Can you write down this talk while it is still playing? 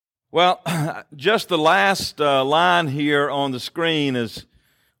Well, just the last line here on the screen is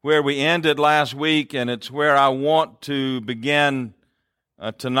where we ended last week, and it's where I want to begin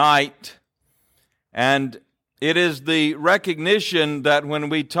tonight. And it is the recognition that when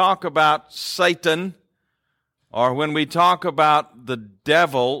we talk about Satan, or when we talk about the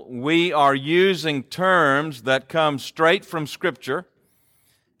devil, we are using terms that come straight from Scripture,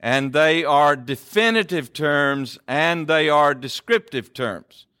 and they are definitive terms and they are descriptive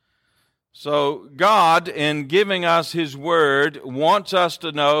terms. So God, in giving us His Word, wants us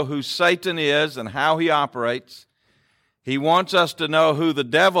to know who Satan is and how he operates. He wants us to know who the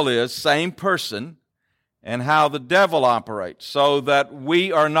devil is, same person, and how the devil operates, so that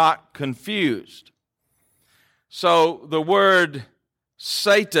we are not confused. So the word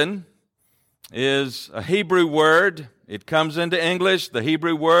Satan is a Hebrew word. It comes into English. The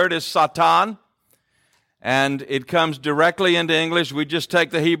Hebrew word is Satan. And it comes directly into English. We just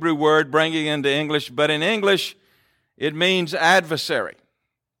take the Hebrew word, bring it into English. But in English, it means adversary.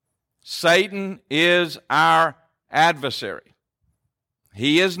 Satan is our adversary.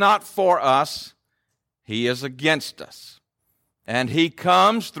 He is not for us. He is against us. And he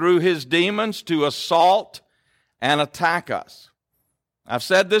comes through his demons to assault and attack us. I've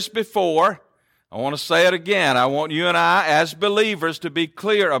said this before. I want to say it again. I want you and I, as believers, to be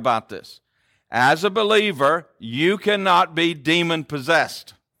clear about this. As a believer, you cannot be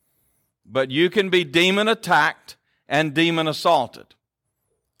demon-possessed, but you can be demon-attacked and demon-assaulted.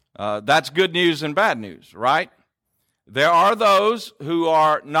 That's good news and bad news, right? There are those who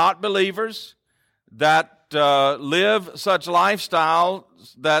are not believers that live such lifestyles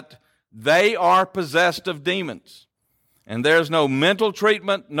that they are possessed of demons. And there's no mental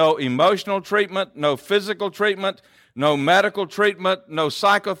treatment, no emotional treatment, no physical treatment, no medical treatment, no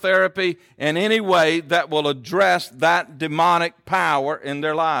psychotherapy in any way that will address that demonic power in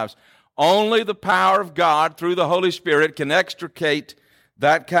their lives. Only the power of God through the Holy Spirit can extricate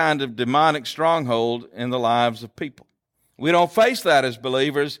that kind of demonic stronghold in the lives of people. We don't face that as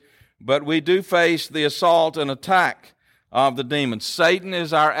believers, but we do face the assault and attack of the demons. Satan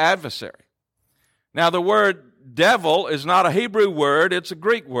is our adversary. Now, the word devil is not a Hebrew word, it's a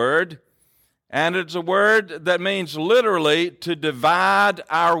Greek word. And it's a word that means literally to divide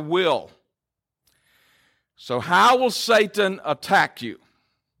our will. So how will Satan attack you?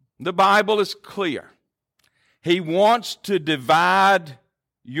 The Bible is clear. He wants to divide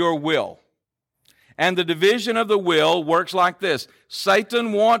your will. And the division of the will works like this.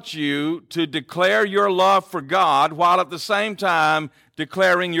 Satan wants you to declare your love for God while at the same time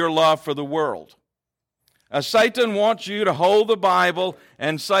declaring your love for the world. Satan wants you to hold the Bible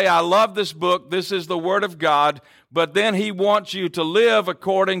and say, I love this book, this is the Word of God, but then he wants you to live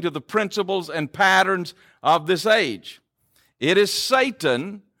according to the principles and patterns of this age. It is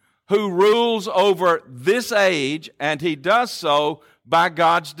Satan who rules over this age, and he does so by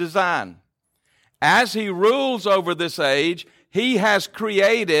God's design. As he rules over this age, he has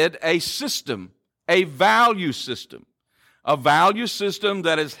created a system, a value system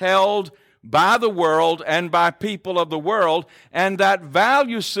that is held by the world and by people of the world, and that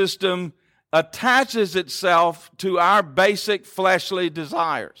value system attaches itself to our basic fleshly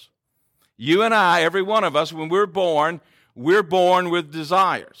desires. You and I, every one of us, when we're born with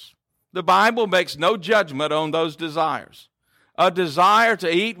desires. The Bible makes no judgment on those desires. A desire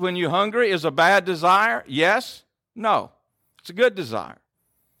to eat when you're hungry is a bad desire? Yes? No. It's a good desire.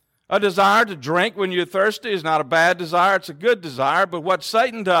 A desire to drink when you're thirsty is not a bad desire, it's a good desire. But what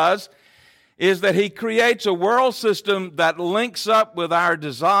Satan does is that he creates a world system that links up with our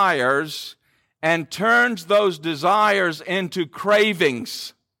desires and turns those desires into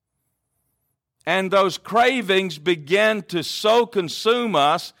cravings. And those cravings begin to so consume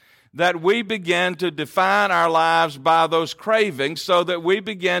us that we begin to define our lives by those cravings, so that we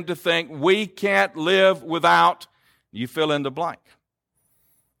begin to think we can't live without, you fill in the blank.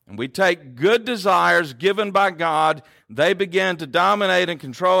 And we take good desires given by God, they begin to dominate and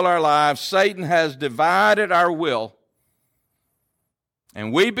control our lives. Satan has divided our will,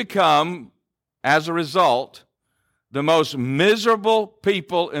 and we become, as a result, the most miserable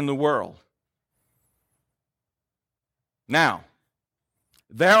people in the world. Now,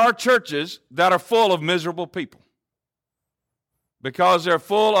 there are churches that are full of miserable people, because they're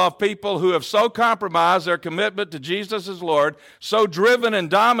full of people who have so compromised their commitment to Jesus as Lord, so driven and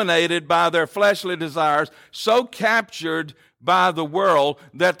dominated by their fleshly desires, so captured by the world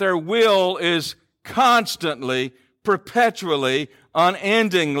that their will is constantly, perpetually,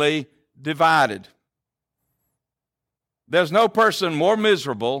 unendingly divided. There's no person more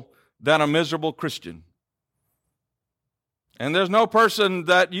miserable than a miserable Christian. And there's no person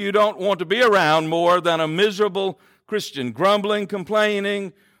that you don't want to be around more than a miserable Christian, grumbling,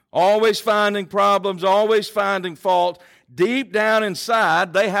 complaining, always finding problems, always finding fault. Deep down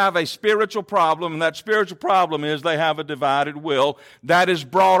inside, they have a spiritual problem, and that spiritual problem is they have a divided will that is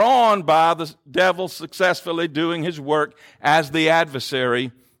brought on by the devil successfully doing his work as the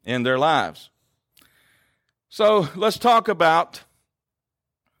adversary in their lives. So let's talk about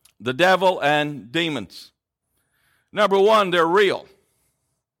the devil and demons. Number one, they're real.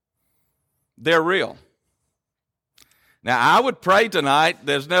 They're real. Now, I would pray tonight,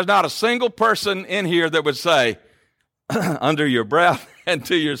 there's not a single person in here that would say, under your breath and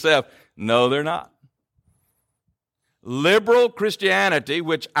to yourself, no, they're not. Liberal Christianity,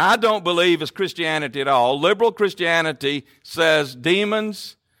 which I don't believe is Christianity at all, liberal Christianity says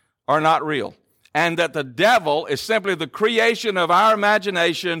demons are not real, and that the devil is simply the creation of our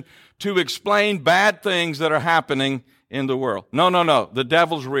imagination to explain bad things that are happening in the world. No. The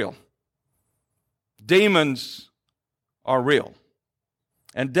devil's real. Demons are real.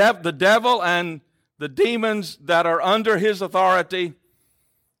 And the devil and the demons that are under his authority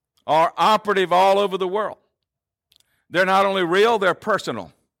are operative all over the world. They're not only real, they're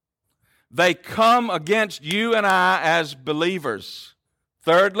personal. They come against you and I as believers.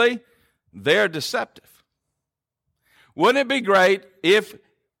 Thirdly, they're deceptive. Wouldn't it be great if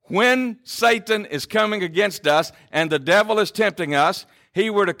when Satan is coming against us and the devil is tempting us, he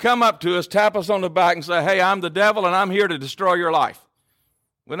were to come up to us, tap us on the back and say, hey, I'm the devil and I'm here to destroy your life.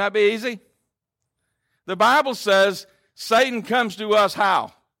 Wouldn't that be easy? The Bible says Satan comes to us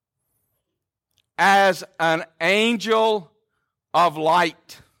how? As an angel of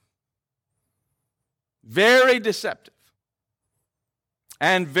light. Very deceptive.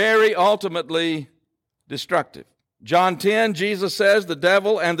 And very ultimately destructive. John 10, Jesus says the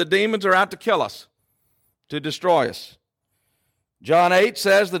devil and the demons are out to kill us, to destroy us. John 8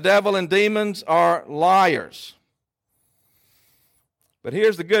 says the devil and demons are liars. But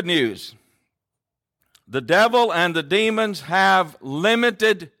here's the good news. The devil and the demons have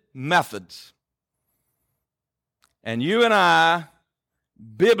limited methods. And you and I,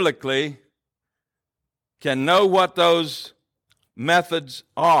 biblically, can know what those methods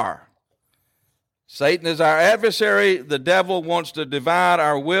are. Satan is our adversary. The devil wants to divide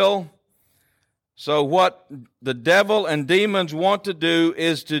our will. So what the devil and demons want to do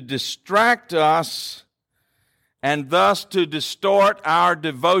is to distract us and thus to distort our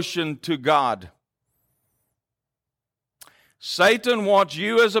devotion to God. Satan wants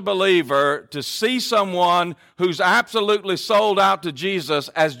you as a believer to see someone who's absolutely sold out to Jesus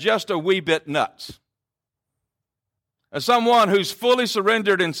as just a wee bit nuts. As someone who's fully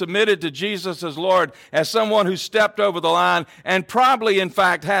surrendered and submitted to Jesus as Lord, as someone who's stepped over the line and probably, in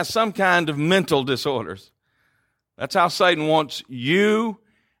fact, has some kind of mental disorders. That's how Satan wants you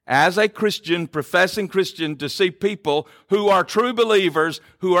as a Christian, professing Christian, to see people who are true believers,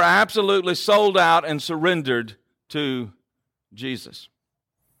 who are absolutely sold out and surrendered to Jesus.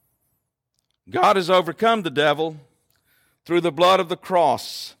 God has overcome the devil through the blood of the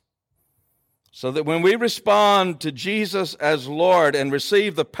cross, so that when we respond to Jesus as Lord and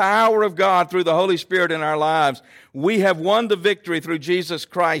receive the power of God through the Holy Spirit in our lives, we have won the victory through Jesus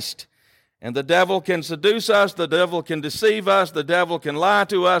Christ. And the devil can seduce us, the devil can deceive us, the devil can lie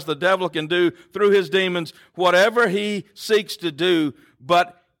to us, the devil can do through his demons whatever he seeks to do,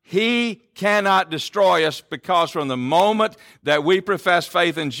 but he cannot destroy us, because from the moment that we profess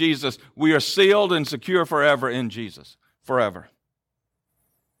faith in Jesus, we are sealed and secure forever in Jesus. Forever.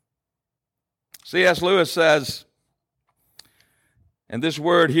 C.S. Lewis says, and this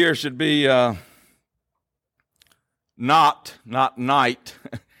word here should be not night.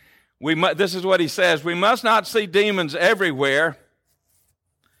 This is what he says: we must not see demons everywhere,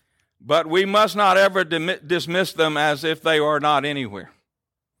 but we must not ever dismiss them as if they are not anywhere.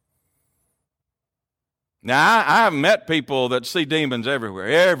 Now, I have met people that see demons everywhere.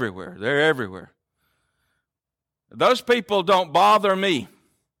 They're everywhere. Those people don't bother me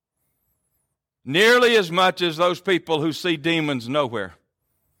nearly as much as those people who see demons nowhere.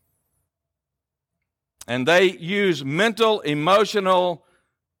 And they use mental, emotional,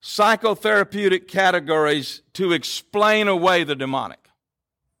 psychotherapeutic categories to explain away the demonic.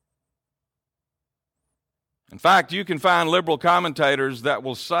 In fact, you can find liberal commentators that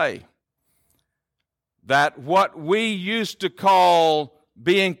will say that what we used to call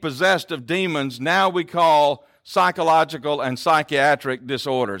being possessed of demons, now we call psychological and psychiatric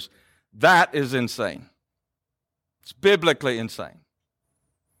disorders. That is insane. It's biblically insane.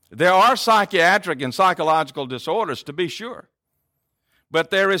 There are psychiatric and psychological disorders, to be sure. But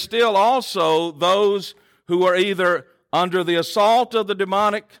there is still also those who are either under the assault of the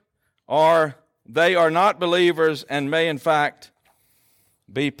demonic, or they are not believers and may in fact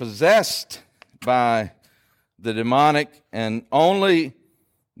be possessed by the demonic, and only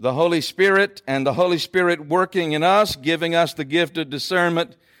the Holy Spirit and the Holy Spirit working in us, giving us the gift of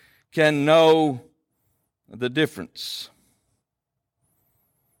discernment, can know the difference.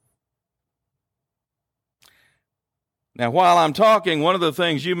 Now, while I'm talking, one of the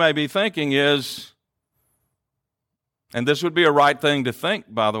things you may be thinking is, and this would be a right thing to think,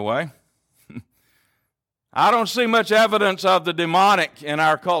 by the way, I don't see much evidence of the demonic in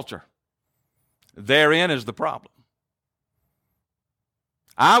our culture. Therein is the problem.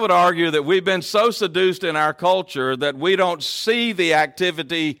 I would argue that we've been so seduced in our culture that we don't see the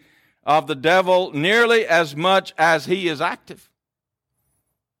activity of the devil nearly as much as he is active.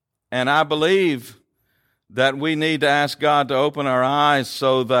 And I believe that we need to ask God to open our eyes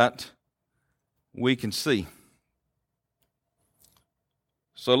so that we can see.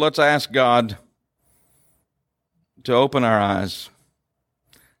 So let's ask God to open our eyes.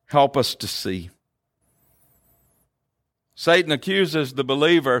 Help us to see. Satan accuses the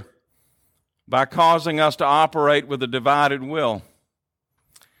believer by causing us to operate with a divided will.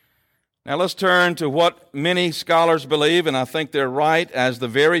 Now let's turn to what many scholars believe, and I think they're right, as the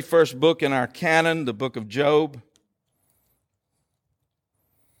very first book in our canon, the book of Job.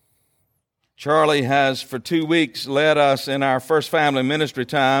 Charlie has for 2 weeks led us in our first family ministry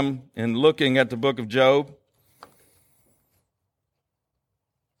time in looking at the book of Job.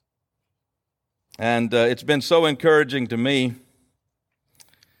 And it's been so encouraging to me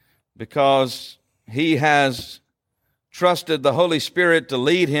because he has trusted the Holy Spirit to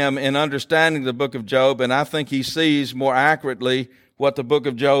lead him in understanding the book of Job, and I think he sees more accurately what the book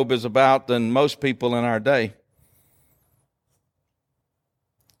of Job is about than most people in our day.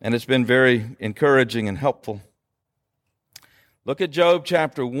 And it's been very encouraging and helpful. Look at Job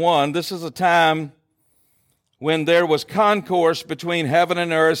chapter 1. This is a time when there was concourse between heaven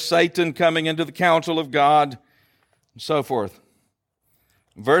and earth, Satan coming into the counsel of God, and so forth.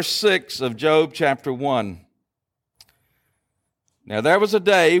 Verse 6 of Job chapter 1. Now there was a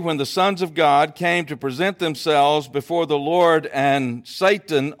day when the sons of God came to present themselves before the Lord, and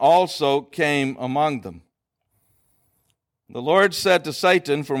Satan also came among them. The Lord said to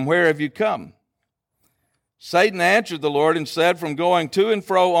Satan, "From where have you come?" Satan answered the Lord and said, "From going to and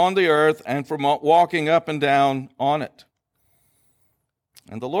fro on the earth, and from walking up and down on it."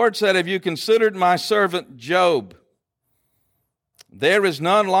 And the Lord said, "Have you considered my servant Job? There is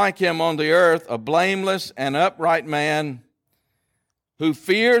none like him on the earth, a blameless and upright man, who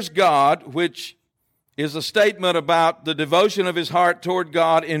fears God," which is a statement about the devotion of his heart toward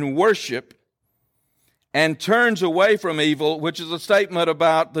God in worship, "and turns away from evil," which is a statement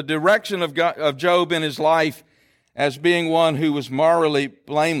about the direction of Job in his life as being one who was morally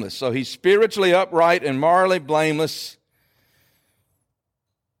blameless. So he's spiritually upright and morally blameless.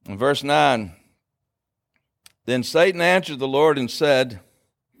 In verse 9, then Satan answered the Lord and said,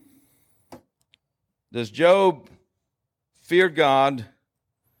 "Does Job fear God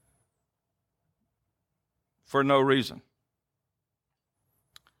for no reason?"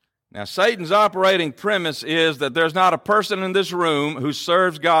 Now, Satan's operating premise is that there's not a person in this room who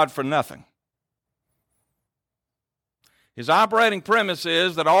serves God for nothing. His operating premise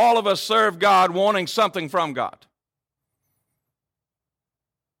is that all of us serve God wanting something from God.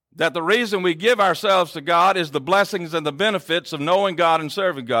 That the reason we give ourselves to God is the blessings and the benefits of knowing God and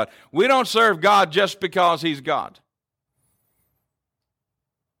serving God. We don't serve God just because He's God.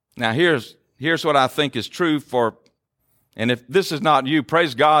 Now, here's what I think is true for, and if this is not you,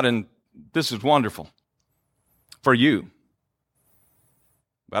 praise God, and this is wonderful for you.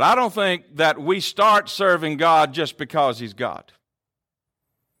 But I don't think that we start serving God just because He's God.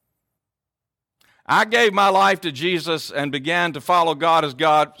 I gave my life to Jesus and began to follow God as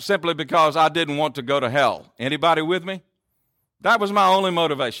God simply because I didn't want to go to hell. Anybody with me? That was my only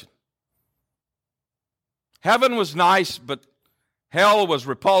motivation. Heaven was nice, but hell was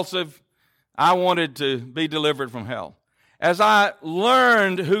repulsive. I wanted to be delivered from hell. As I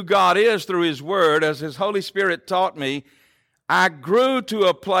learned who God is through His Word, as His Holy Spirit taught me, I grew to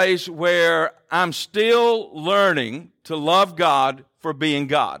a place where I'm still learning to love God for being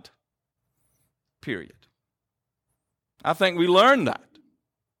God. Period. I think we learn that.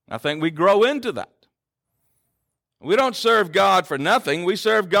 I think we grow into that. We don't serve God for nothing. We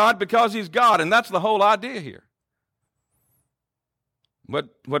serve God because He's God, and that's the whole idea here.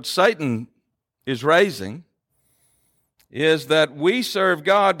 What Satan is raising is that we serve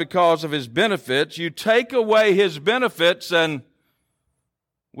God because of His benefits. You take away His benefits and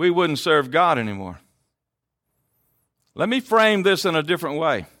we wouldn't serve God anymore. Let me frame this in a different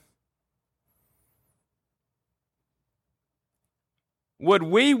way. Would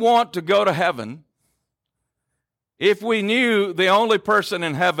we want to go to heaven if we knew the only person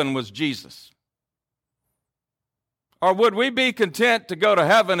in heaven was Jesus? Or would we be content to go to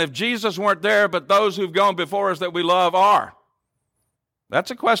heaven if Jesus weren't there, but those who've gone before us that we love are?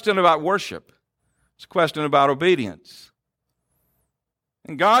 That's a question about worship. It's a question about obedience.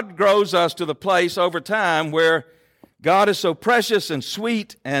 And God grows us to the place over time where God is so precious and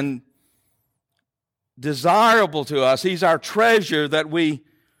sweet and desirable to us. He's our treasure that we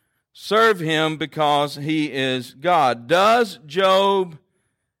serve Him because He is God. Does Job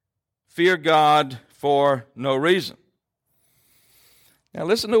fear God for no reason? Now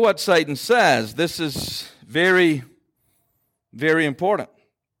listen to what Satan says. This is very, very important.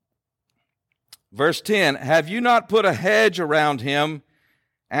 Verse 10, have you not put a hedge around him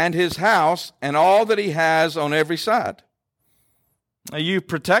and his house and all that he has on every side? Now you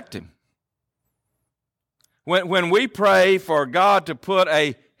protect him. When we pray for God to put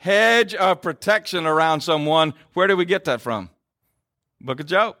a hedge of protection around someone, where do we get that from? Book of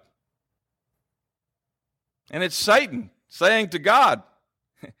Job. And it's Satan saying to God,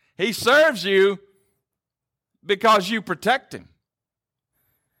 he serves you because you protect him.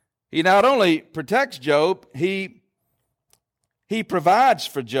 He not only protects Job, he provides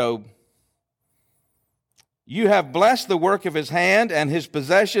for Job. You have blessed the work of his hand, and his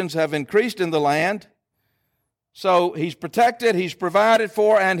possessions have increased in the land. So he's protected, he's provided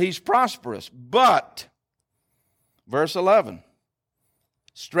for, and he's prosperous. But, verse 11,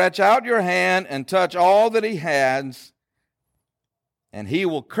 stretch out your hand and touch all that he has, and he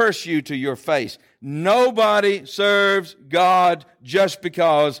will curse you to your face. Nobody serves God just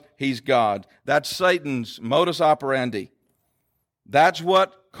because he's God. That's Satan's modus operandi. That's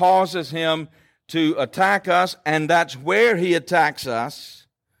what causes him to attack us, and that's where he attacks us.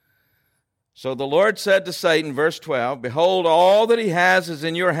 So the Lord said to Satan, verse 12, behold, all that he has is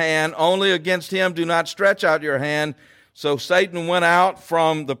in your hand. Only against him do not stretch out your hand. So Satan went out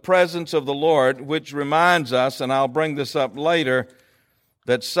from the presence of the Lord, which reminds us, and I'll bring this up later,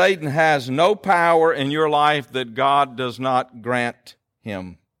 that Satan has no power in your life that God does not grant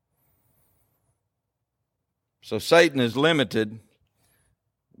him. So Satan is limited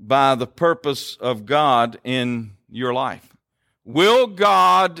by the purpose of God in your life. Will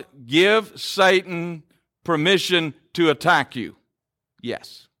God give Satan permission to attack you?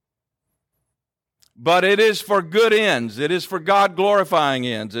 Yes. But it is for good ends. It is for God glorifying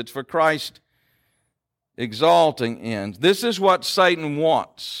ends. It's for Christ exalting ends. This is what Satan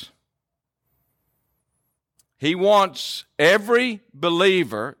wants. He wants every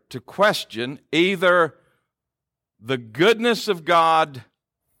believer to question either the goodness of God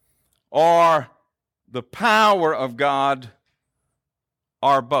or the power of God,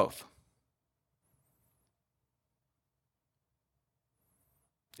 or both.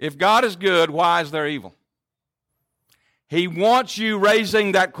 If God is good, why is there evil? He wants you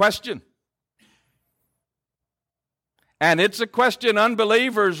raising that question. And it's a question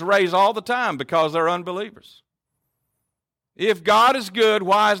unbelievers raise all the time because they're unbelievers. If God is good,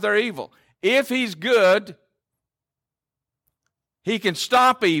 why is there evil? If He's good, He can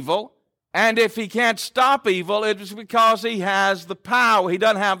stop evil. And if He can't stop evil, it is because He has the power. He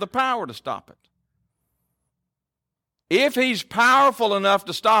doesn't have the power to stop it. If He's powerful enough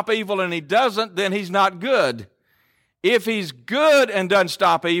to stop evil and He doesn't, then He's not good. If He's good and doesn't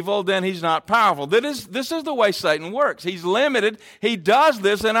stop evil, then He's not powerful. This is the way Satan works. He's limited. He does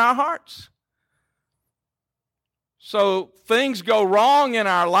this in our hearts. So things go wrong in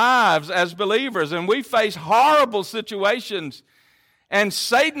our lives as believers, and we face horrible situations, and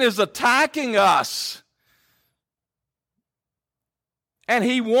Satan is attacking us. And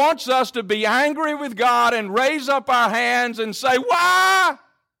he wants us to be angry with God and raise up our hands and say, why?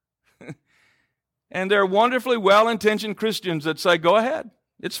 And there are wonderfully well-intentioned Christians that say, go ahead,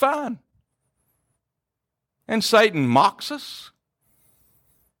 it's fine. And Satan mocks us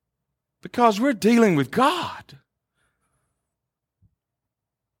because we're dealing with God.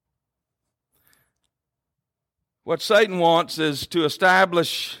 What Satan wants is to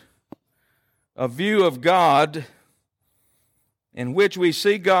establish a view of God in which we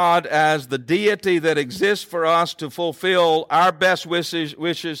see God as the deity that exists for us to fulfill our best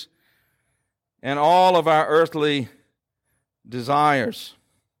wishes and all of our earthly desires.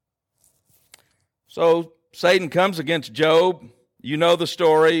 So Satan comes against Job. You know the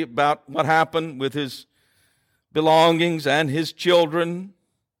story about what happened with his belongings and his children.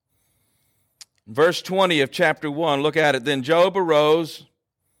 Verse 20 of chapter 1, look at it. Then Job arose,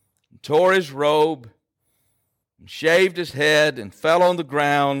 tore his robe, shaved his head, and fell on the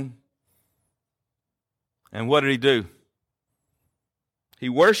ground. And what did he do? He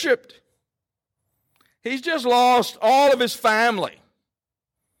worshiped. He's just lost all of his family.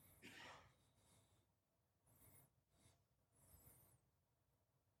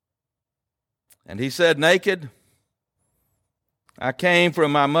 And he said, naked I came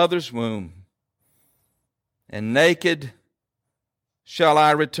from my mother's womb, and naked shall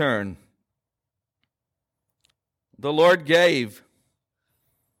I return. The Lord gave,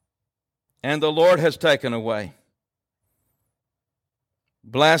 and the Lord has taken away.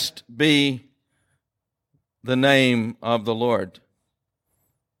 Blessed be the name of the Lord.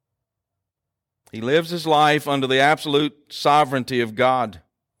 He lives his life under the absolute sovereignty of God.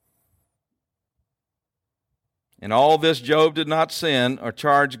 In all this, Job did not sin or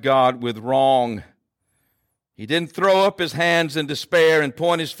charge God with wrong. He didn't throw up his hands in despair and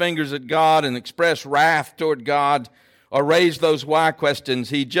point his fingers at God and express wrath toward God or raise those why questions.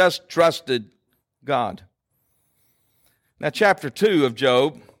 He just trusted God. Now, chapter 2 of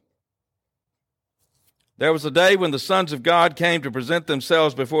Job. There was a day when the sons of God came to present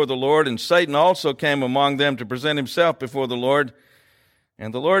themselves before the Lord, and Satan also came among them to present himself before the Lord.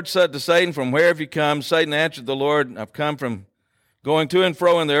 And the Lord said to Satan, "From where have you come?" Satan answered the Lord, "I've come from going to and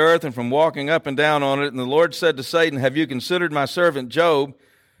fro in the earth and from walking up and down on it." And the Lord said to Satan, "Have you considered my servant Job?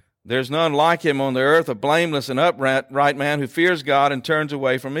 There's none like him on the earth, a blameless and upright man who fears God and turns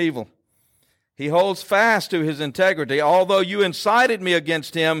away from evil. He holds fast to his integrity, although you incited me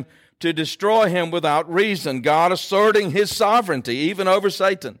against him to destroy him without reason," God asserting his sovereignty even over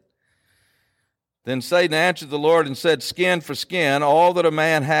Satan. Then Satan answered the Lord and said, "Skin for skin, all that a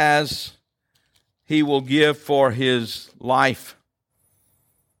man has, he will give for his life.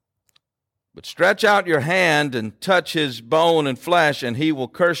 But stretch out your hand and touch his bone and flesh, and he will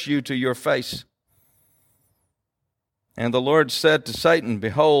curse you to your face." And the Lord said to Satan,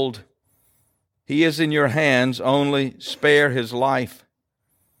 "Behold, he is in your hands, only spare his life."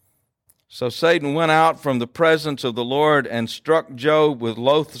 So Satan went out from the presence of the Lord and struck Job with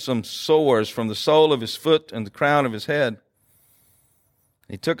loathsome sores from the sole of his foot and the crown of his head.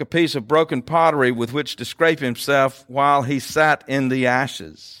 He took a piece of broken pottery with which to scrape himself while he sat in the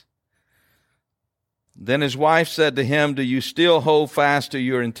ashes. Then his wife said to him, "Do you still hold fast to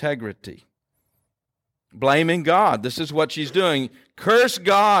your integrity?" Blaming God. This is what she's doing. Curse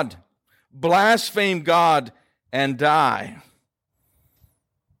God, blaspheme God, and die.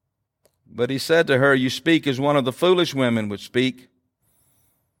 But he said to her, "You speak as one of the foolish women would speak.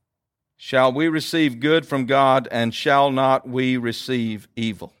 Shall we receive good from God, and shall not we receive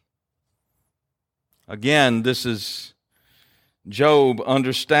evil?" Again, this is Job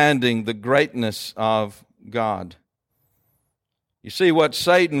understanding the greatness of God. You see, what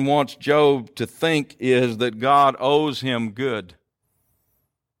Satan wants Job to think is that God owes him good,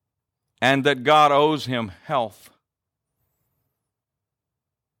 and that God owes him health.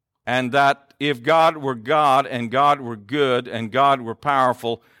 And that if God were God, and God were good, and God were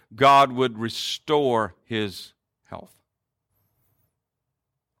powerful, God would restore his health.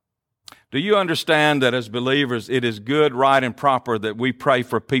 Do you understand that as believers, it is good, right, and proper that we pray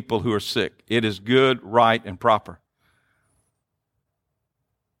for people who are sick? It is good, right, and proper.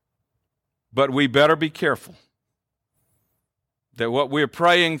 But we better be careful that what we're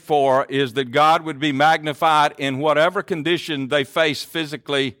praying for is that God would be magnified in whatever condition they face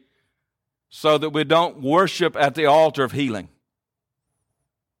physically, so that we don't worship at the altar of healing.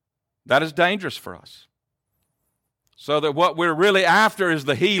 That is dangerous for us. So that what we're really after is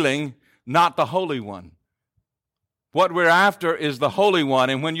the healing, not the Holy One. What we're after is the Holy One.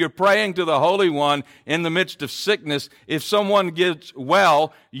 And when you're praying to the Holy One in the midst of sickness, if someone gets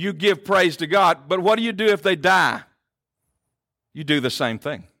well, you give praise to God. But what do you do if they die? You do the same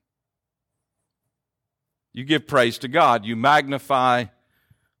thing. You give praise to God. You magnify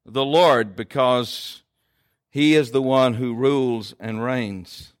the Lord, because He is the one who rules and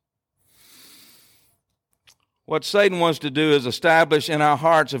reigns. What Satan wants to do is establish in our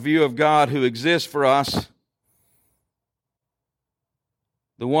hearts a view of God who exists for us,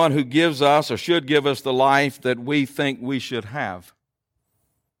 the one who gives us or should give us the life that we think we should have.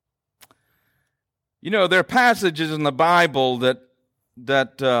 You know, there are passages in the Bible that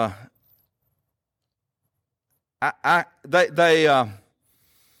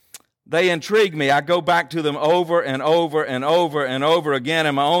they intrigue me. I go back to them over and over and over and over again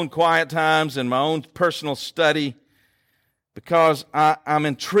in my own quiet times, in my own personal study, because I'm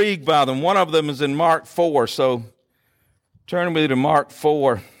intrigued by them. One of them is in Mark 4, so turn with me to Mark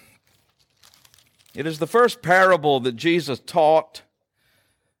 4. It is the first parable that Jesus taught.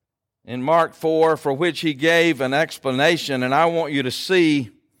 in Mark 4, for which he gave an explanation, and I want you to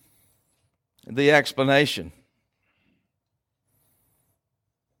see the explanation.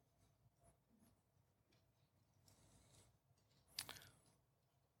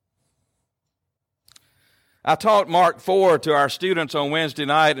 I taught Mark 4 to our students on Wednesday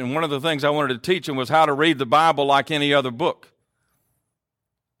night, and one of the things I wanted to teach them was how to read the Bible like any other book.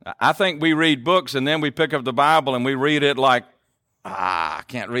 I think we read books and then we pick up the Bible and we read it like, I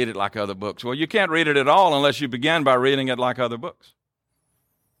can't read it like other books. Well, you can't read it at all unless you begin by reading it like other books.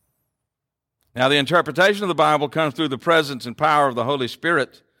 Now, the interpretation of the Bible comes through the presence and power of the Holy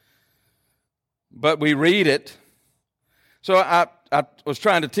Spirit, but we read it. So I was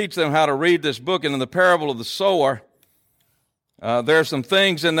trying to teach them how to read this book, and in the parable of the sower, there are some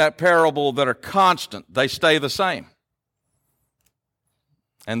things in that parable that are constant. They stay the same.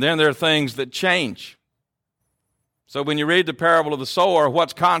 And then there are things that change. So when you read the parable of the sower,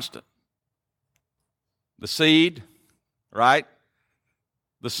 what's constant? The seed, right?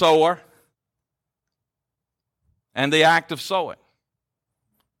 The sower, and the act of sowing.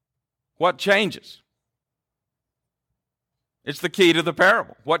 What changes? It's the key to the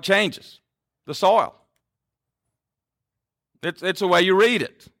parable. What changes? The soil. It's the way you read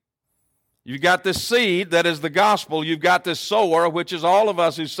it. You've got this seed that is the gospel. You've got this sower, which is all of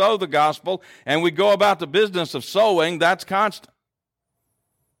us who sow the gospel, and we go about the business of sowing. That's constant.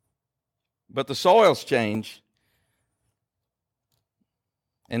 But the soils change.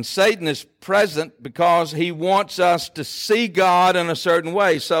 And Satan is present because he wants us to see God in a certain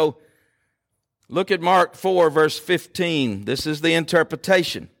way. So look at Mark 4, verse 15. This is the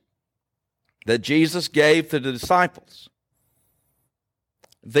interpretation that Jesus gave to the disciples.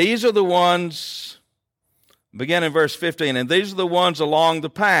 These are the ones, begin in verse 15, and these are the ones along the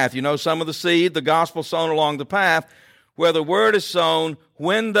path. You know, some of the seed, the gospel sown along the path, where the word is sown,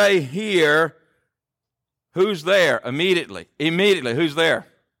 when they hear, who's there? Immediately. Immediately, who's there?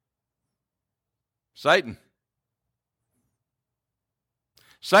 Satan.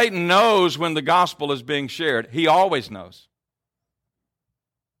 Satan knows when the gospel is being shared. He always knows.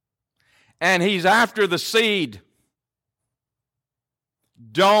 And he's after the seed.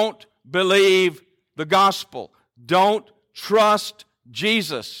 Don't believe the gospel. Don't trust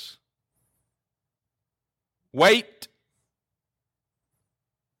Jesus. Wait.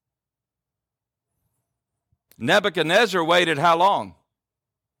 Nebuchadnezzar waited how long?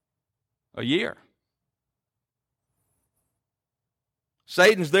 A year.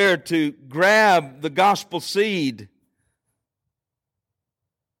 Satan's there to grab the gospel seed.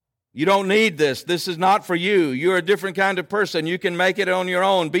 You don't need this. This is not for you. You're a different kind of person. You can make it on your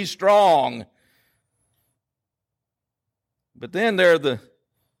own. Be strong. But then there's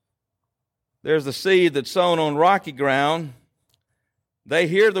the seed that's sown on rocky ground. They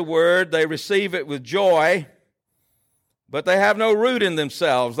hear the word. They receive it with joy. But they have no root in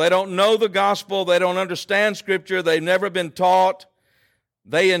themselves. They don't know the gospel. They don't understand Scripture. They've never been taught.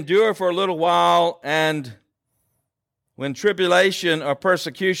 They endure for a little while, and when tribulation or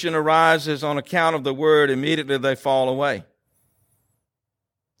persecution arises on account of the word, immediately they fall away.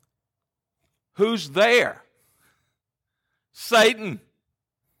 Who's there? Satan.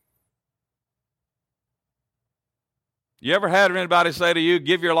 You ever had anybody say to you,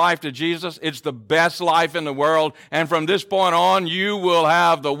 give your life to Jesus? It's the best life in the world, and from this point on, you will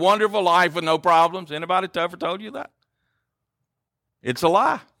have the wonderful life with no problems. Anybody ever told you that? It's a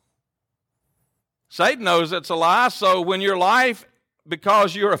lie. Satan knows it's a lie, so when your life,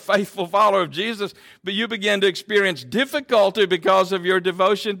 because you're a faithful follower of Jesus, but you begin to experience difficulty because of your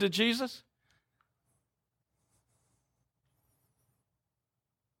devotion to Jesus,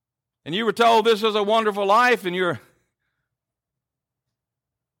 and you were told this is a wonderful life, and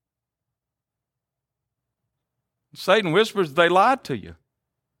Satan whispers they lied to you.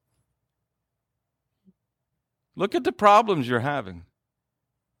 Look at the problems you're having.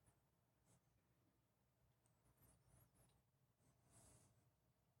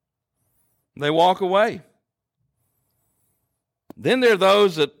 They walk away. Then there are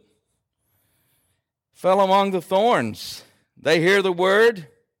those that fell among the thorns. They hear the word.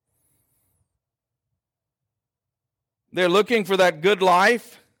 They're looking for that good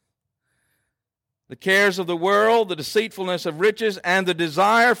life. The cares of the world, the deceitfulness of riches, and the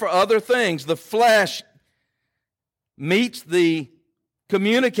desire for other things. The flesh meets the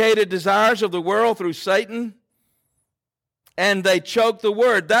communicated desires of the world through Satan, and they choke the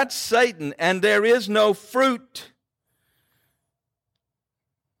word. That's Satan, and there is no fruit.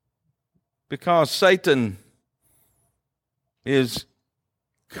 Because Satan is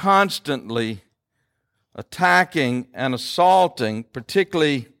constantly attacking and assaulting,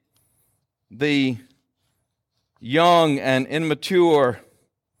 particularly the young and immature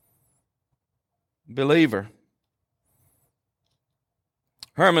believer.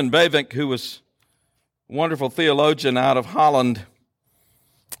 Herman Bavinck, who was a wonderful theologian out of Holland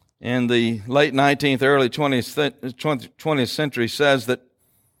in the late 19th, early 20th century, says that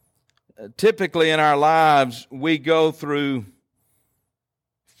typically in our lives we go through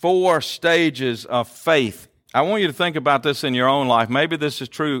 4 stages of faith. I want you to think about this in your own life. Maybe this is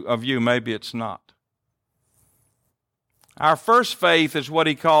true of you, maybe it's not. Our first faith is what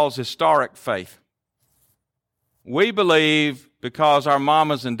he calls historic faith. We believe because our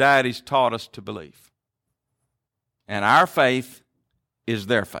mamas and daddies taught us to believe. And our faith is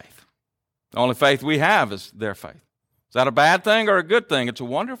their faith. The only faith we have is their faith. Is that a bad thing or a good thing? It's a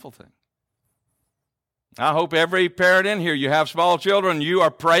wonderful thing. I hope every parent in here, you have small children, you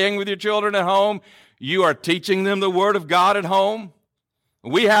are praying with your children at home, you are teaching them the Word of God at home.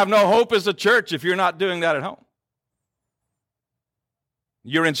 We have no hope as a church if you're not doing that at home.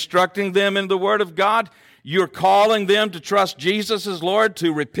 You're instructing them in the Word of God. You're calling them to trust Jesus as Lord,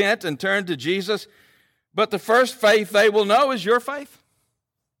 to repent and turn to Jesus. But the first faith they will know is your faith.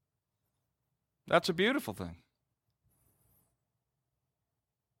 That's a beautiful thing.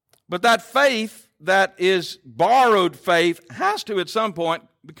 But that faith that is borrowed faith has to at some point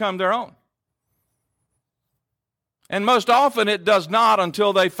become their own. And most often it does not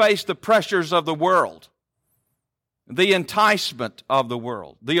until they face the pressures of the world, the enticement of the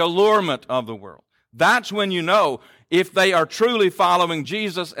world, the allurement of the world. That's when you know if they are truly following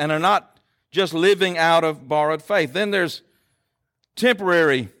Jesus and are not just living out of borrowed faith. Then there's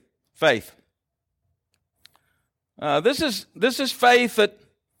temporary faith. This is faith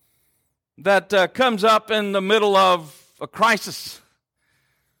that comes up in the middle of a crisis.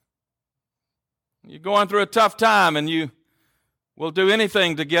 You're going through a tough time and you will do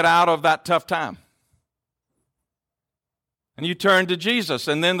anything to get out of that tough time. And you turn to Jesus,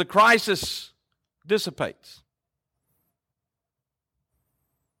 and then the crisis dissipates.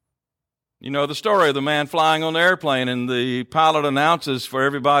 You know the story of the man flying on the airplane, and the pilot announces for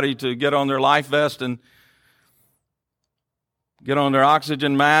everybody to get on their life vest and get on their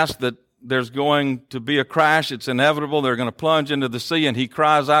oxygen mask that there's going to be a crash. It's inevitable. They're going to plunge into the sea, and he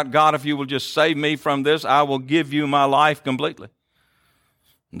cries out, God, if you will just save me from this, I will give you my life completely.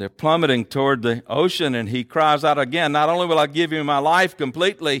 And they're plummeting toward the ocean, and he cries out again, not only will I give you my life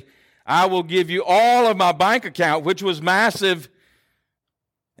completely, I will give you all of my bank account, which was massive.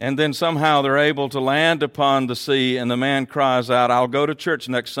 And then somehow they're able to land upon the sea, and the man cries out, I'll go to church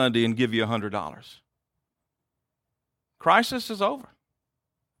next Sunday and give you $100. Crisis is over.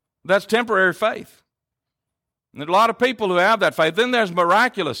 That's temporary faith. And there are a lot of people who have that faith. Then there's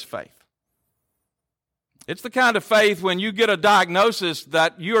miraculous faith. It's the kind of faith when you get a diagnosis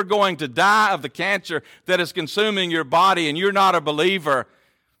that you're going to die of the cancer that is consuming your body and you're not a believer.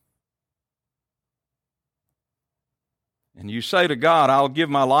 And you say to God, I'll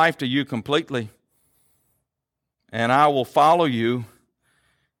give my life to you completely, and I will follow you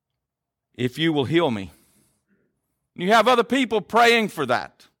if you will heal me. You have other people praying for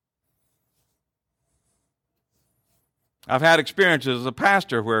that. I've had experiences as a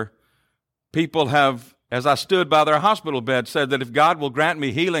pastor where people have, as I stood by their hospital bed, said that if God will grant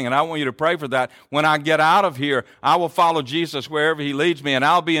me healing, and I want you to pray for that, when I get out of here, I will follow Jesus wherever He leads me, and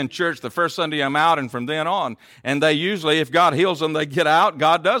I'll be in church the first Sunday I'm out and from then on. And they usually, if God heals them, they get out.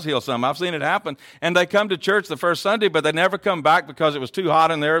 God does heal some. I've seen it happen. And they come to church the first Sunday, but they never come back because it was too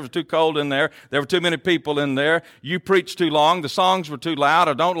hot in there, it was too cold in there, there were too many people in there, you preached too long, the songs were too loud,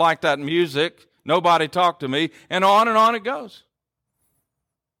 I don't like that music, nobody talked to me, and on it goes.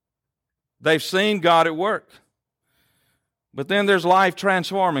 They've seen God at work. But then there's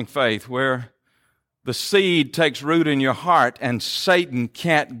life-transforming faith where the seed takes root in your heart and Satan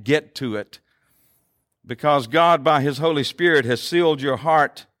can't get to it because God, by His Holy Spirit, has sealed your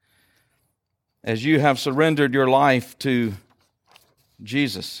heart as you have surrendered your life to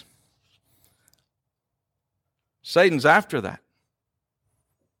Jesus. Satan's after that.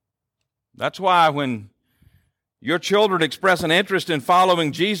 That's why when your children express an interest in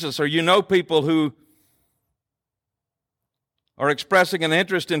following Jesus, or you know people who are expressing an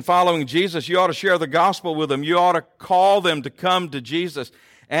interest in following Jesus, you ought to share the gospel with them. You ought to call them to come to Jesus.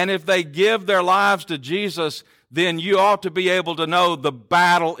 And if they give their lives to Jesus, then you ought to be able to know the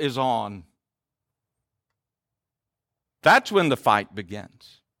battle is on. That's when the fight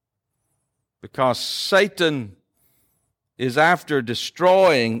begins. Because Satan is after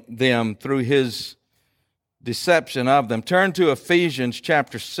destroying them through his deception of them. Turn to Ephesians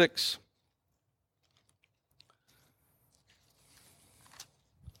chapter 6.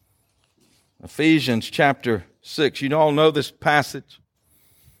 Ephesians chapter 6. You all know this passage.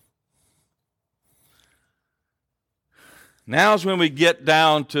 Now's when we get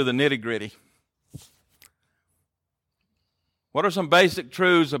down to the nitty-gritty. What are some basic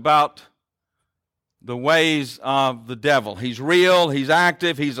truths about the ways of the devil? He's real, he's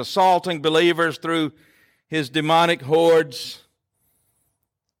active, he's assaulting believers through his demonic hordes.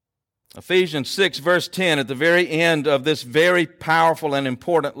 Ephesians 6 verse 10, at the very end of this very powerful and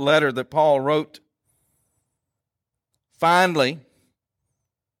important letter that Paul wrote. Finally,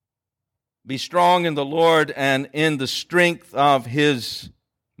 be strong in the Lord and in the strength of His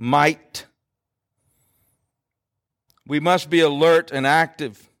might. We must be alert and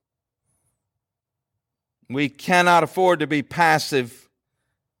active. We cannot afford to be passive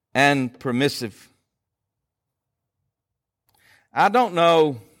and permissive. I don't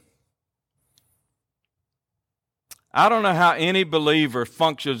know how any believer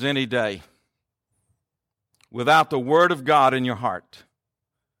functions any day without the Word of God in your heart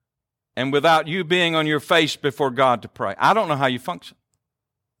and without you being on your face before God to pray. I don't know how you function.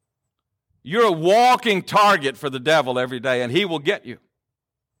 You're a walking target for the devil every day, and he will get you.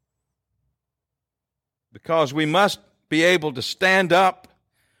 Because we must be able to stand up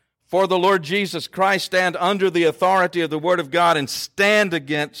for the Lord Jesus Christ, stand under the authority of the Word of God, and stand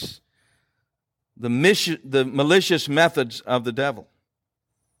against the malicious methods of the devil.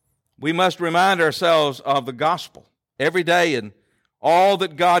 We must remind ourselves of the gospel every day and all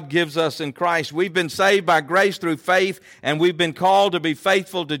that God gives us in Christ. We've been saved by grace through faith, and we've been called to be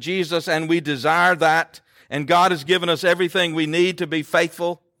faithful to Jesus, and we desire that. And God has given us everything we need to be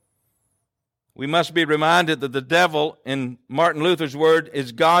faithful. We must be reminded that the devil, in Martin Luther's word,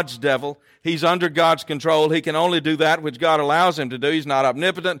 is God's devil. He's under God's control. He can only do that which God allows him to do. He's not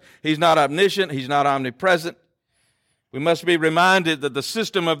omnipotent. He's not omniscient. He's not omnipresent. We must be reminded that the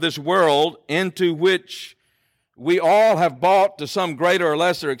system of this world into which we all have bought to some greater or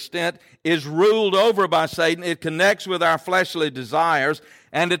lesser extent is ruled over by Satan. It connects with our fleshly desires,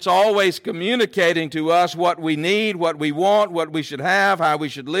 and it's always communicating to us what we need, what we want, what we should have, how we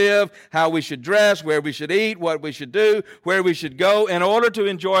should live, how we should dress, where we should eat, what we should do, where we should go in order to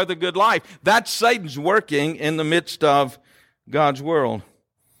enjoy the good life. That's Satan's working in the midst of God's world.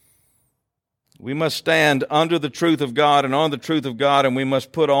 We must stand under the truth of God and on the truth of God, and we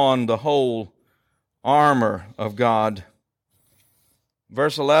must put on the whole armor of God.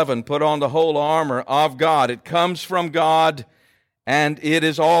 Verse 11, put on the whole armor of God. It comes from God, and it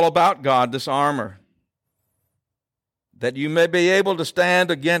is all about God, this armor. That you may be able to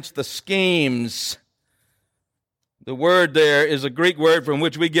stand against the schemes. The word there is a Greek word from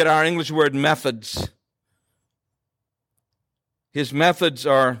which we get our English word methods. His methods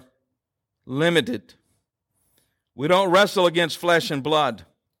are limited. We don't wrestle against flesh and blood.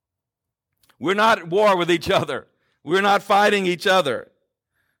 We're not at war with each other. We're not fighting each other.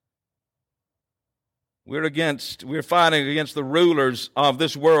 We're fighting against the rulers of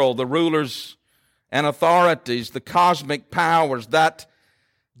this world, the rulers and authorities, the cosmic powers, that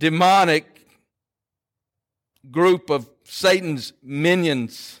demonic group of Satan's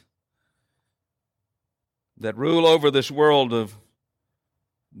minions that rule over this world of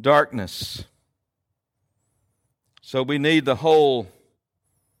darkness. So we need the whole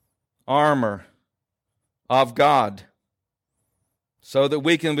armor of God so that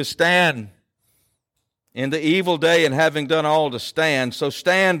we can withstand in the evil day, and having done all to stand. So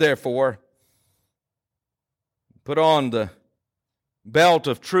stand, therefore. Put on the belt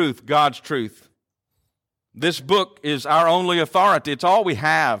of truth, God's truth. This book is our only authority. It's all we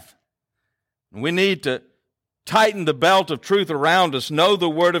have. We need to tighten the belt of truth around us, know the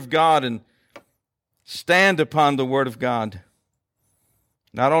Word of God, and stand upon the Word of God.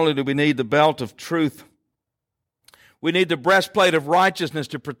 Not only do we need the belt of truth, we need the breastplate of righteousness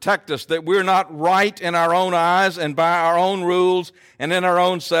to protect us, that we're not right in our own eyes and by our own rules and in our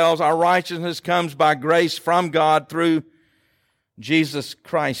own selves. Our righteousness comes by grace from God through Jesus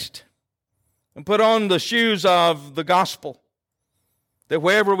Christ. And put on the shoes of the gospel, that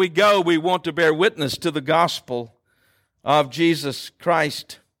wherever we go, we want to bear witness to the gospel of Jesus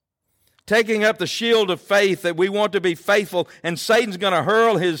Christ. Taking up the shield of faith, that we want to be faithful, and Satan's going to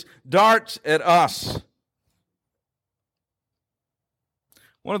hurl his darts at us.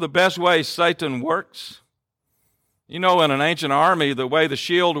 One of the best ways Satan works, in an ancient army, the way the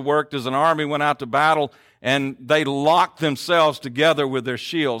shield worked is an army went out to battle and they locked themselves together with their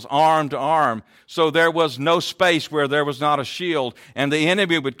shields, arm to arm. So there was no space where there was not a shield. And the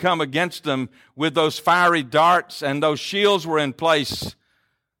enemy would come against them with those fiery darts, and those shields were in place.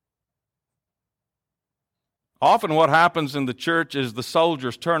 Often what happens in the church is the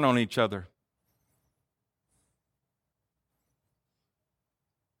soldiers turn on each other.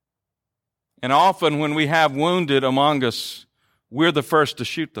 And often when we have wounded among us, we're the first to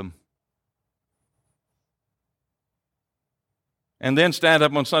shoot them. And then stand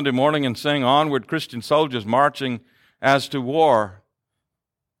up on Sunday morning and sing, "Onward, Christian soldiers marching as to war."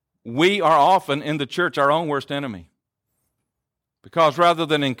 We are often in the church our own worst enemy. Because rather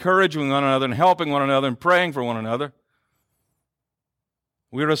than encouraging one another and helping one another and praying for one another,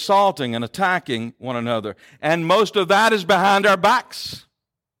 we're assaulting and attacking one another. And most of that is behind our backs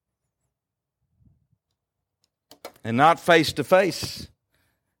and not face to face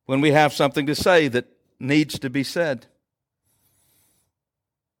when we have something to say that needs to be said.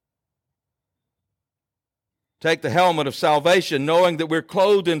 Take the helmet of salvation, knowing that we're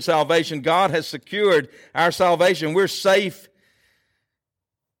clothed in salvation. God has secured our salvation. We're safe.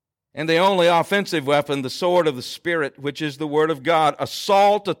 And the only offensive weapon, the sword of the Spirit, which is the Word of God.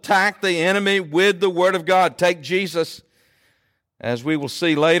 Assault, attack the enemy with the Word of God. Take Jesus, as we will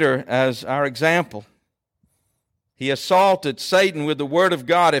see later, as our example. He assaulted Satan with the Word of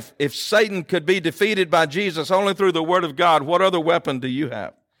God. If Satan could be defeated by Jesus only through the Word of God, what other weapon do you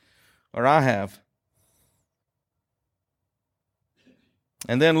have? Or I have?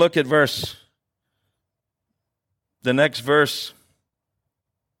 And then look at the next verse,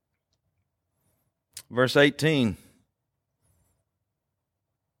 verse 18.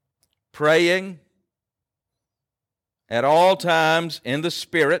 Praying at all times in the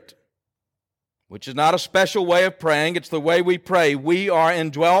Spirit, which is not a special way of praying, it's the way we pray. We are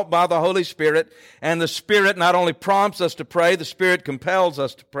indwelt by the Holy Spirit, and the Spirit not only prompts us to pray, the Spirit compels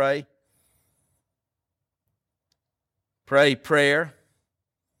us to pray. Pray prayer.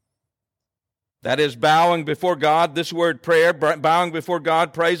 That is bowing before God. This word prayer, bowing before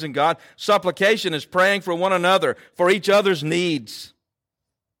God, praising God. Supplication is praying for one another, for each other's needs.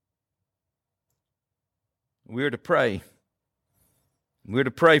 We're to pray. We're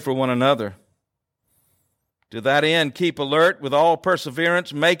to pray for one another. To that end, keep alert with all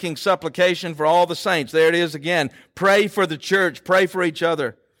perseverance, making supplication for all the saints. There it is again. Pray for the church. Pray for each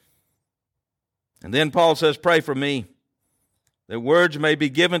other. And then Paul says, pray for me, that words may be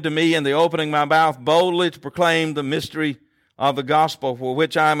given to me in the opening my mouth boldly to proclaim the mystery of the gospel, for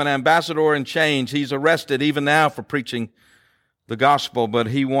which I am an ambassador in chains. He's arrested even now for preaching the gospel, but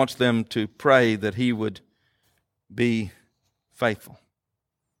he wants them to pray that he would be faithful.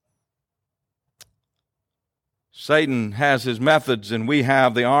 Satan has his methods, and we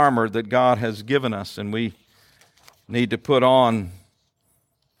have the armor that God has given us, and we need to put on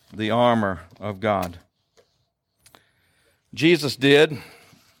the armor of God. Jesus did.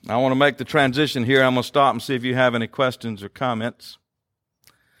 I want to make the transition here. I'm going to stop and see if you have any questions or comments.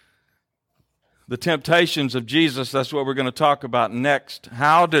 The temptations of Jesus, that's what we're going to talk about next.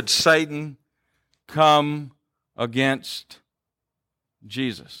 How did Satan come against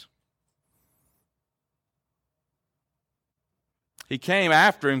Jesus? He came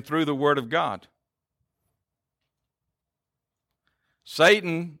after him through the Word of God.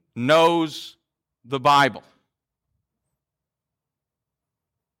 Satan knows the Bible.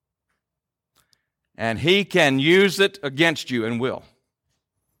 And he can use it against you and will.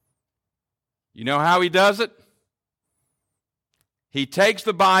 You know how he does it? He takes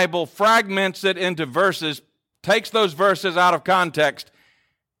the Bible, fragments it into verses, takes those verses out of context,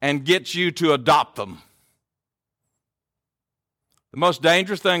 and gets you to adopt them. The most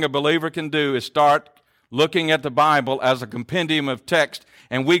dangerous thing a believer can do is start looking at the Bible as a compendium of text,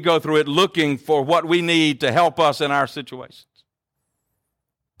 and we go through it looking for what we need to help us in our situations.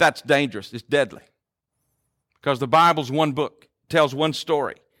 That's dangerous. It's deadly. Because the Bible's one book, tells one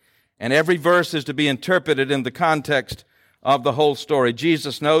story, and every verse is to be interpreted in the context of the whole story.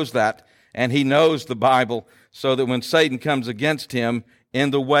 Jesus knows that, and he knows the Bible, so that when Satan comes against him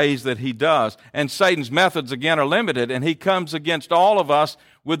in the ways that he does, and Satan's methods, again, are limited, and he comes against all of us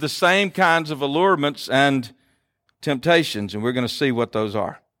with the same kinds of allurements and temptations, and we're going to see what those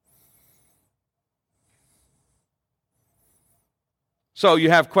are. So you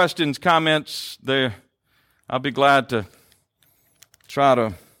have questions, comments there. I'll be glad to try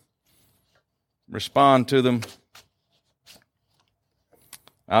to respond to them.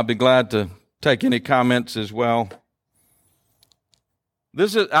 I'll be glad to take any comments as well.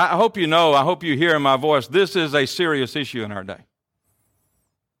 I hope you know, I hope you hear in my voice, this is a serious issue in our day,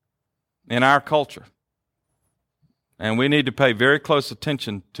 in our culture. And we need to pay very close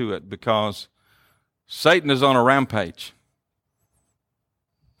attention to it because Satan is on a rampage.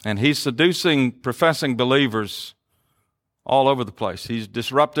 And he's seducing professing believers all over the place. He's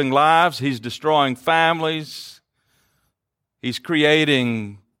disrupting lives. He's destroying families. He's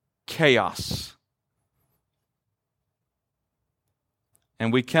creating chaos.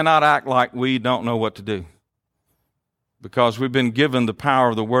 And we cannot act like we don't know what to do, because we've been given the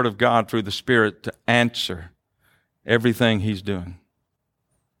power of the Word of God through the Spirit to answer everything He's doing.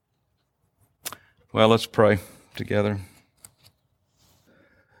 Well, let's pray together.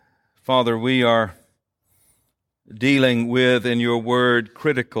 Father, we are dealing with, in your Word,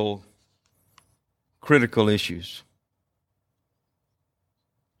 critical issues.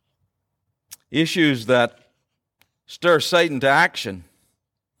 Issues that stir Satan to action.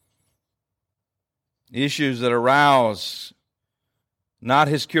 Issues that arouse not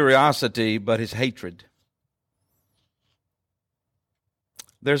his curiosity, but his hatred.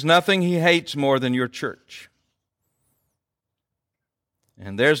 There's nothing he hates more than your church.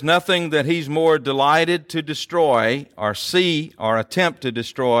 And there's nothing that he's more delighted to destroy or see or attempt to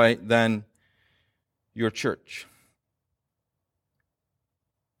destroy than your church.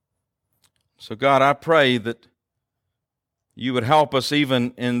 So God, I pray that you would help us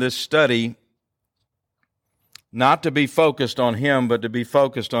even in this study not to be focused on him, but to be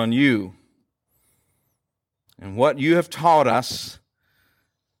focused on you and what you have taught us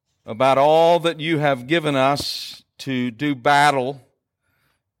about all that you have given us to do battle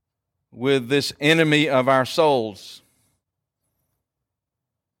with this enemy of our souls,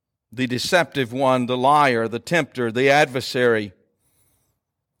 the deceptive one, the liar, the tempter, the adversary,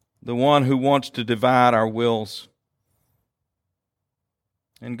 the one who wants to divide our wills.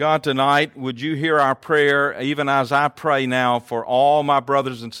 And God, tonight, would you hear our prayer, even as I pray now for all my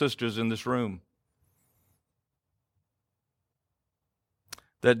brothers and sisters in this room?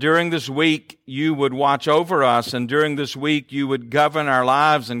 That during this week you would watch over us, and during this week you would govern our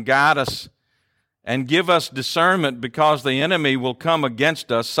lives and guide us and give us discernment, because the enemy will come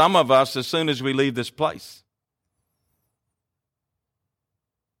against us, some of us, as soon as we leave this place.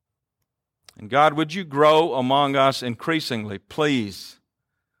 And God, would you grow among us increasingly, please,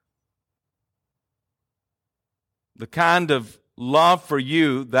 the kind of love for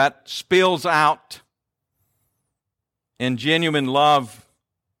you that spills out in genuine love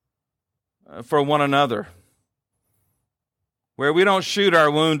for one another, where we don't shoot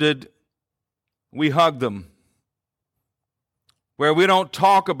our wounded, we hug them. Where we don't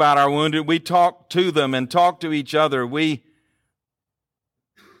talk about our wounded, we talk to them and talk to each other. We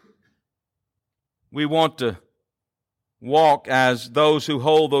want to walk as those who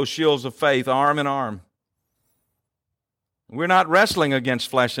hold those shields of faith arm in arm. We're not wrestling against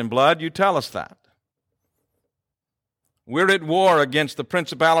flesh and blood. You tell us that. We're at war against the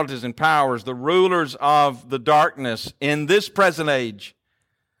principalities and powers, the rulers of the darkness in this present age,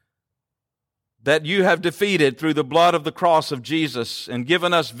 that you have defeated through the blood of the cross of Jesus and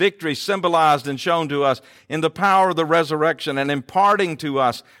given us victory symbolized and shown to us in the power of the resurrection, and imparting to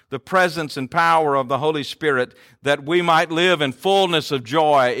us the presence and power of the Holy Spirit, that we might live in fullness of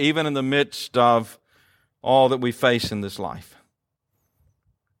joy even in the midst of all that we face in this life.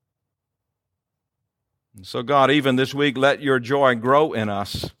 And so God, even this week, let your joy grow in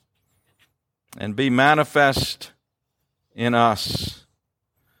us and be manifest in us.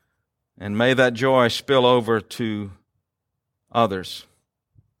 And may that joy spill over to others.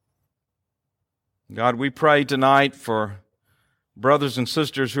 God, we pray tonight for brothers and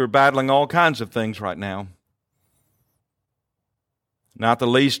sisters who are battling all kinds of things right now, not the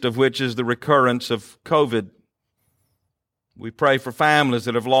least of which is the recurrence of COVID. We pray for families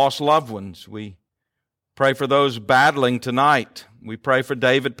that have lost loved ones. We pray for those battling tonight. We pray for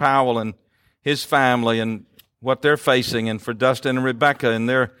David Powell and his family and what they're facing, and for Dustin and Rebecca and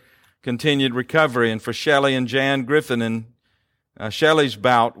their continued recovery, and for Shelley and Jan Griffin and Shelley's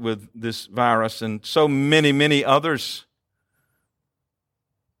bout with this virus, and so many, many others.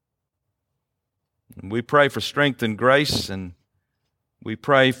 We pray for strength and grace, and we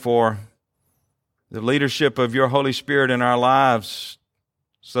pray for the leadership of your Holy Spirit in our lives,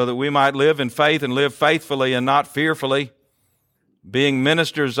 so that we might live in faith and live faithfully and not fearfully, being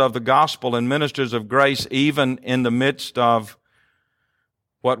ministers of the gospel and ministers of grace, even in the midst of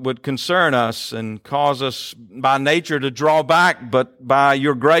what would concern us and cause us by nature to draw back, but by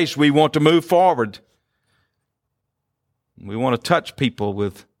your grace we want to move forward. We want to touch people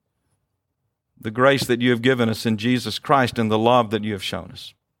with the grace that you have given us in Jesus Christ and the love that you have shown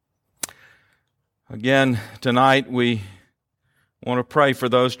us. Again, tonight we want to pray for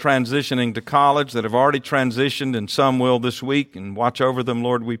those transitioning to college that have already transitioned, and some will this week, and watch over them,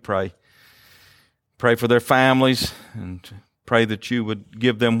 Lord, we pray. Pray for their families, and pray that you would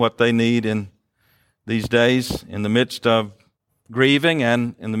give them what they need in these days, in the midst of grieving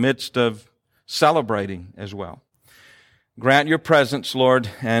and in the midst of celebrating as well. Grant your presence, Lord,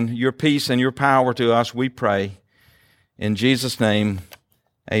 and your peace and your power to us, we pray. In Jesus' name,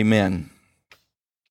 Amen.